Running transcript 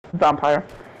Vampire.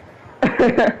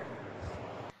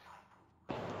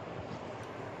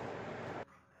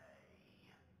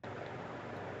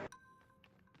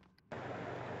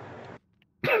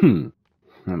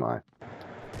 Am I?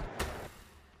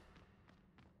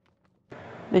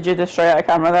 Did you destroy our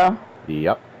camera though?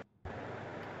 Yep.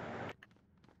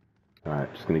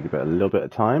 Alright, just gonna give it a little bit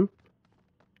of time.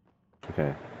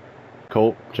 Okay.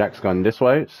 Cool. Jack's gone this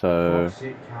way, so...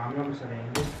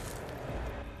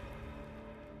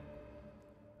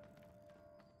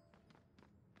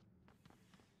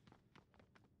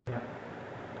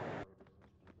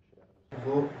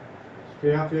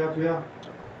 Behind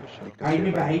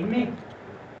me.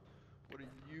 What are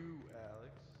you,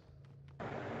 Alex?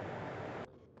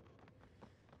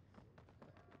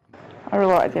 I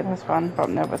really like to do this one, but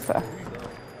I'm nervous there.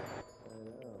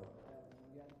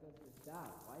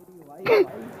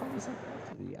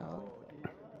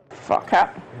 Fuck it.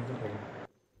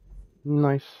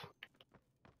 Nice.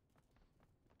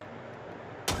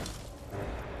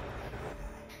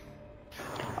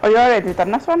 Oh, you already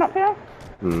done this one up here?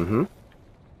 Mm-hmm.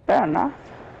 Fair enough.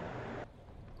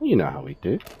 You know how we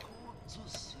do.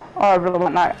 Oh, I really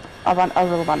want that. I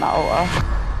really want that altar.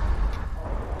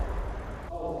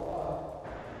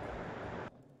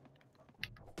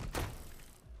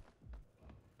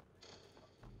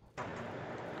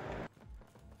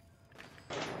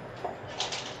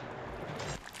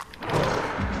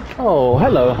 Oh,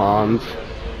 hello, Hans.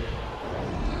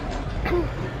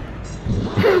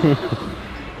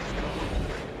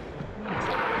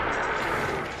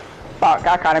 Fuck,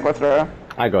 I can't go through.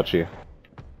 I got you.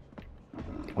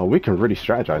 Oh, we can really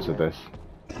strategize with this.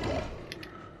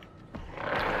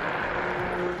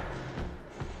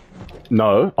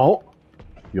 No. Oh,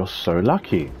 you're so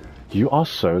lucky. You are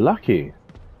so lucky.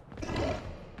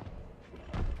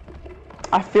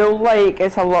 I feel like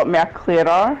it's a lot more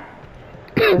clearer.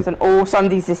 There's an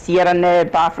somebody's just here in the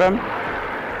bathroom.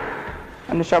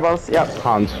 In the shovels, yep.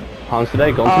 Hans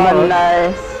today, gone Oh, tomorrow.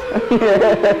 nice.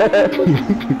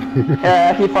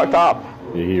 Yeah, he fucked up.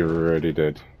 Yeah, he really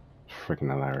did. Freaking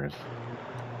hilarious.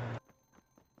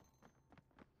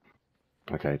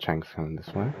 Okay, Chang's coming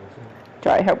this way. Do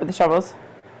you want help with the shovels?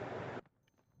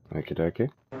 Okie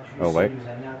dokie. Oh wait.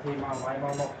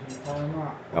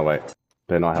 Oh wait.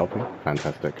 They're not helping?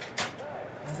 Fantastic.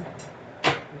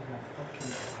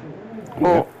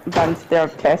 Oh, Ben's there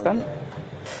testing.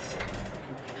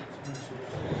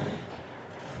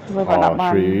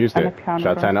 Oh, sure you used it. Should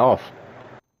I turn it off?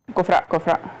 Go for it, go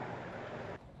for it.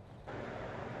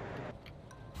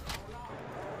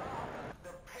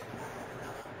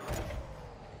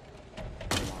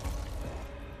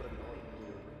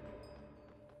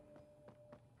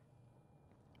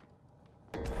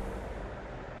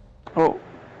 Oh.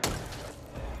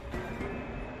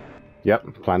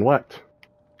 Yep, plan worked.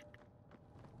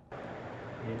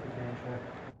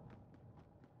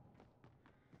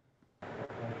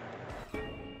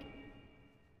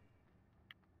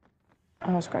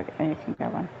 I was going to get you can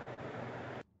get one.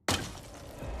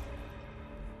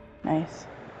 Nice.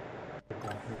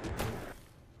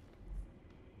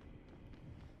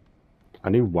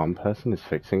 Only one person is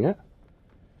fixing it?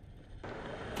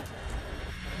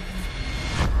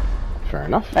 Fair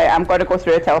enough. Right, I'm going to go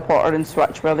through a teleporter and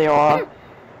switch where they are.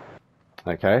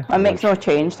 Okay. That makes no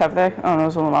change, have they? Oh,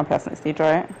 there's only one person that stayed,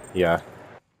 right? Yeah.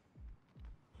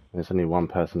 There's only one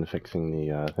person fixing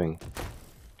the thing.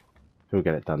 He'll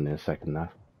get it done in a second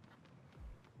now.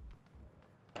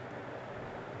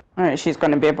 Alright, she's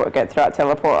going to be able to get through that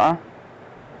teleporter.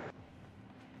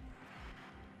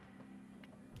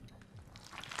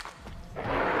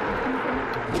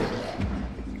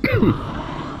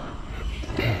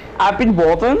 I've been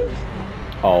wardened?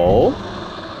 Oh?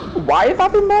 Why have I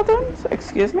been wardened?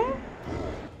 Excuse me?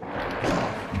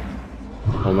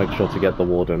 I'll make sure to get the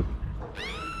warden.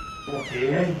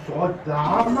 Okay, god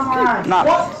damn, man.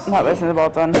 Not this is the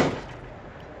warden.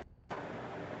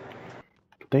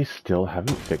 They still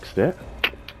haven't fixed it?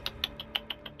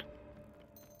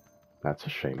 That's a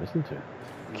shame, isn't it?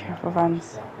 Careful,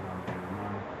 Vance.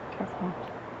 Careful.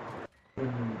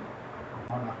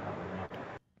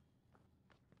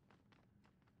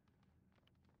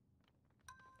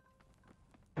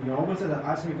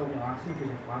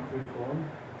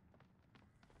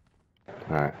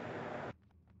 Alright.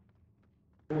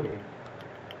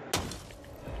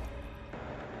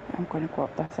 I'm going to go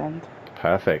up this end.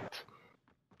 Perfect.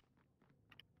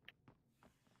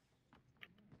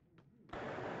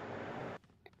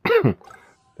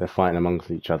 They're fighting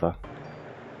amongst each other.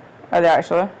 Are they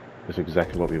actually? That's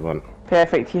exactly what we want.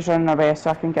 Perfect, he's running away so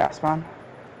I can get a span.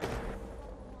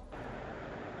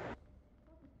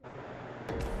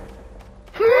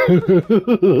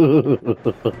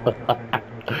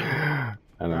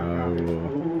 I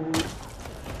know.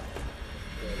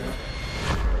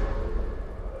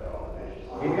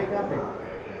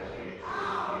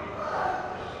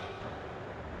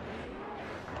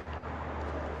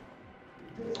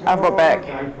 I've got back.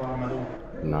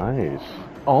 Nice.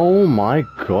 Oh my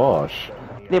gosh.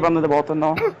 They were under the water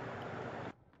now.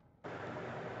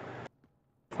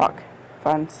 Fuck.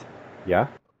 Fans. Yeah?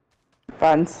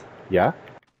 Fans. Yeah?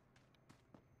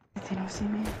 Did he not see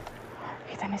me?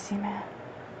 He didn't see me.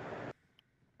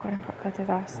 Going to quickly do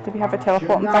this. Do we have a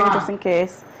teleporting thing just in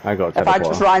case? I got a If I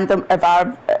just teleporter. random, if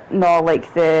I, no,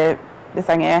 like the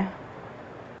thingy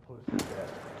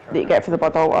that you get for the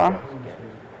bud altar.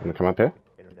 Wanna come up here?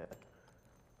 Internet.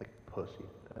 Like pussy.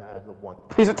 The one.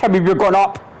 Please don't tell me we're going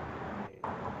up.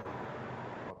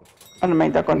 I don't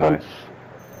mind, they're going down. Nice.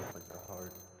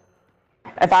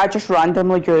 If I just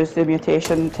randomly use the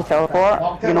mutation to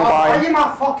teleport, you know why. Are you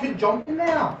not fucking jumping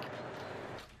now?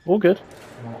 All good.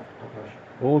 No, okay.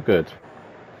 All good.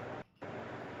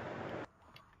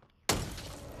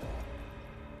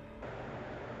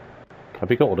 Have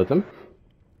you got all of them?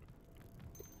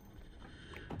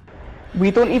 We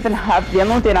don't even have, they're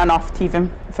not doing enough to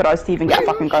even, for us to even get a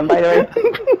fucking gun, by the way.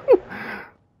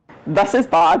 This is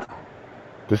bad.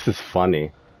 This is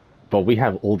funny. But we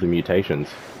have all the mutations.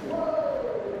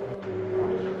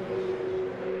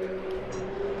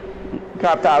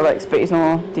 Grabbed Alex, but he's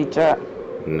no DJ.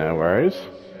 No worries.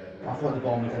 I thought the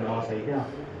bomb was on the other side here.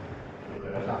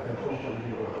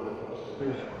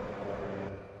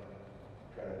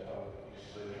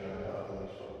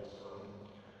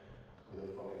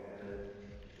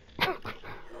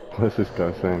 What's this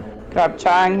guy saying? Grab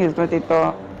Chang, he's ready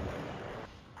to.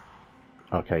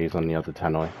 Okay, he's on the other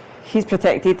tannoy. He's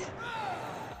protected.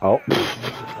 Oh.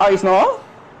 Oh, he's not?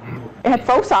 He had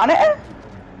full sanity?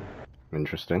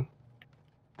 Interesting.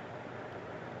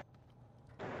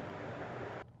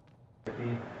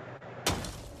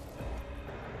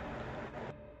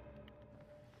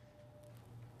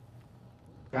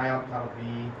 Guy up, that'll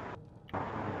be.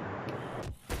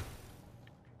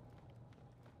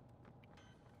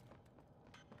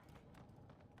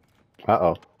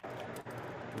 Uh-oh.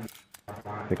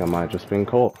 I think I might have just been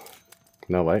caught.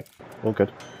 No, wait. All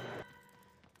good.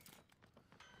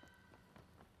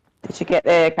 Did you get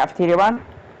the cafeteria one?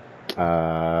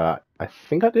 I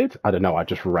think I did. I don't know, I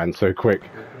just ran so quick.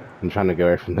 I'm trying to get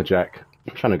away from the jack.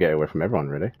 I'm trying to get away from everyone,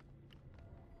 really.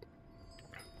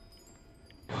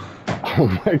 Oh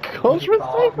my gosh, we're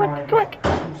so fucking quick!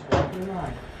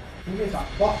 You guys are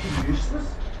fucking useless.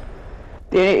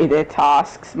 They need to do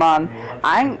tasks, man.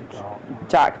 I think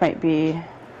Jack might be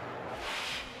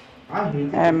I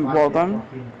hate Walden.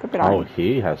 Could be Oh, right.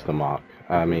 he has the mark.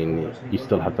 I mean, you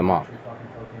still have the mark.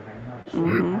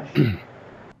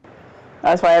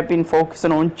 That's why I've been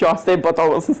focusing on just the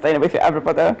bottles and staying away from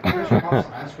everybody.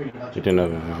 You're doing a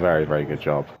very, very good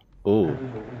job. Ooh,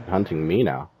 hunting me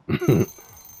now.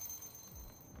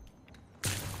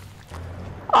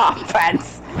 Ah,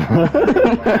 Vance!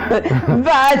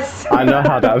 Vance! I know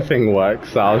how that thing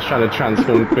works, so I was trying to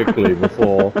transform quickly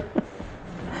before.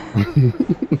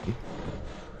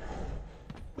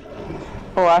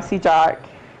 Oh, I see Jack.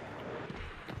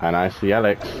 And I see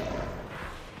Alex.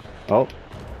 Oh,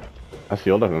 I see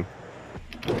all of them.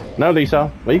 No, Lisa,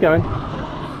 where you going?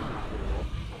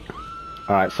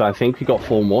 Alright, so I think we got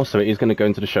 4 more, so it is going to go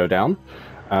into the showdown.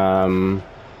 Yeah,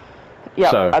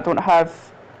 so, I don't have.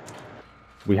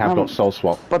 we have got soul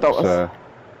swap. Bottles. So,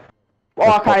 Oh,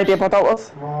 I can't do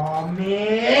bottles. Oh,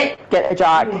 mate! Get the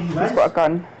Jack. He's got a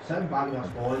gun. Sitting back in your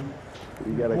spawn.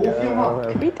 You gotta Both of them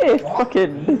up. Can we do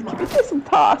fucking? Can we do some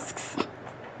tasks?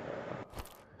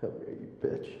 Come here, you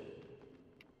bitch.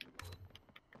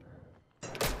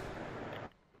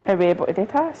 Are we able to do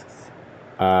tasks?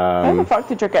 How the fuck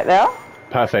did you get there?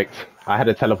 Perfect. I had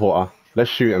a teleporter. Let's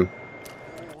shoot him.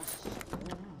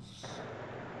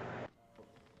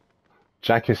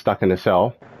 Jack is stuck in a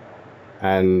cell,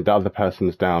 and the other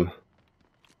person's down.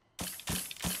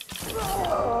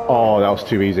 Oh, that was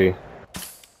too easy.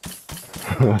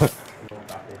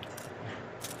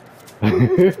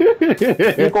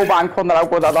 You go one corner, I'll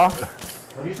go the other.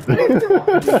 What are you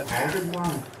supposed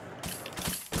man?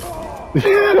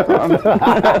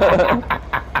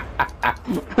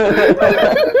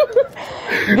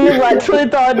 They literally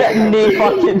done no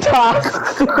fucking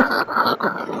tasks. Who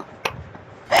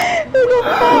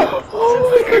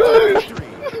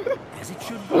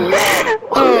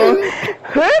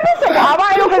was it? How do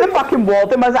I know who the fucking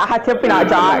warden was? It had to have been at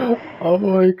Jack. Oh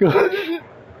my gosh.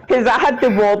 Because I had the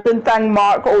warden thing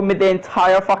marked on me the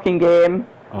entire fucking game.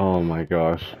 Oh my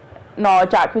gosh. No,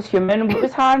 Jack was human. What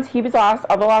was Hans? He was last.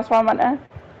 Other last one, wasn't he?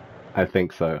 I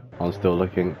think so. I'm still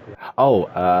looking. Oh,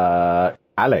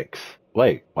 Alex.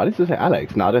 Wait, why did you say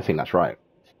Alex? No, I don't think that's right.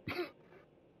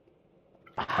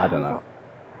 I don't know.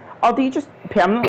 Or do you just permanently